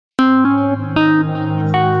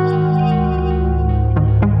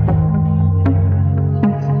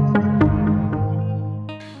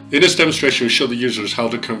In this demonstration, we show the users how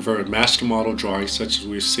to convert master model drawings, such as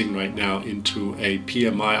we're seeing right now, into a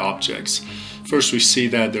PMI objects. First, we see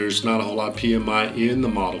that there's not a whole lot of PMI in the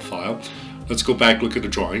model file. Let's go back, look at the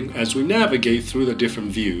drawing. As we navigate through the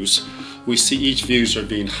different views, we see each views are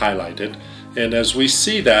being highlighted. And as we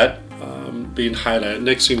see that being highlighted,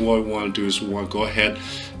 next thing what we want to do is we want to go ahead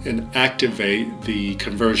and activate the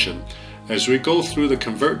conversion. As we go through the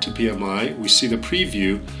convert to PMI, we see the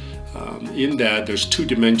preview. In that there's two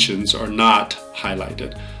dimensions are not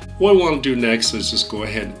highlighted. What we want to do next is just go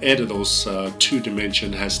ahead and edit those two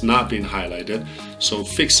dimension has not been highlighted, so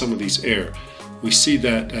fix some of these error. We see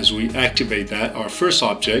that as we activate that, our first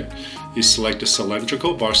object is select the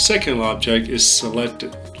cylindrical, but our second object is select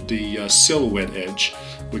the silhouette edge.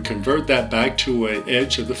 We convert that back to an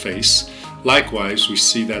edge of the face. Likewise, we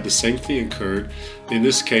see that the same thing occurred. In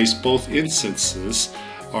this case, both instances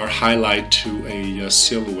are highlighted to a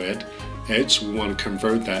silhouette edge. We want to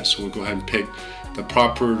convert that, so we'll go ahead and pick the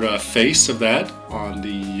proper face of that on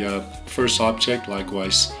the first object,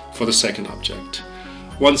 likewise for the second object.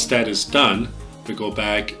 Once that is done, we go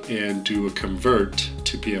back and do a convert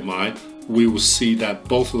to PMI. We will see that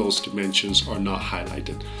both of those dimensions are not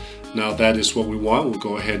highlighted. Now that is what we want. We'll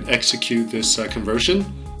go ahead and execute this conversion.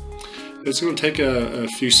 It's going to take a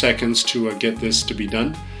few seconds to get this to be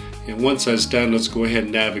done. And once that's done, let's go ahead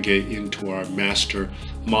and navigate into our master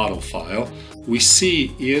model file. We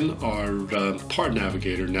see in our part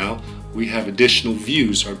navigator now, we have additional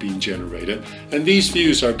views are being generated. And these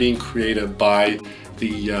views are being created by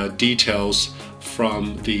the details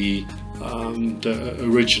from the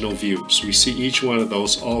original views. We see each one of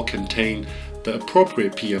those all contain the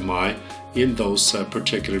appropriate PMI in those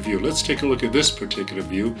particular view. Let's take a look at this particular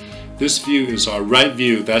view. This view is our right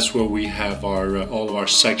view. That's where we have our all of our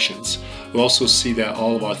sections. We also see that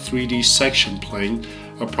all of our 3D section plane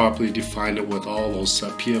are properly defined with all those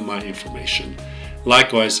PMI information.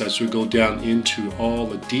 Likewise, as we go down into all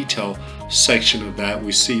the detail section of that,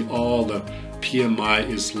 we see all the PMI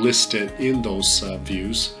is listed in those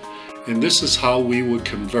views. And this is how we would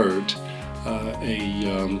convert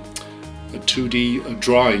a 2D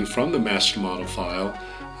drawing from the master model file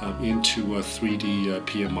into a 3D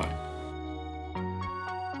PMI.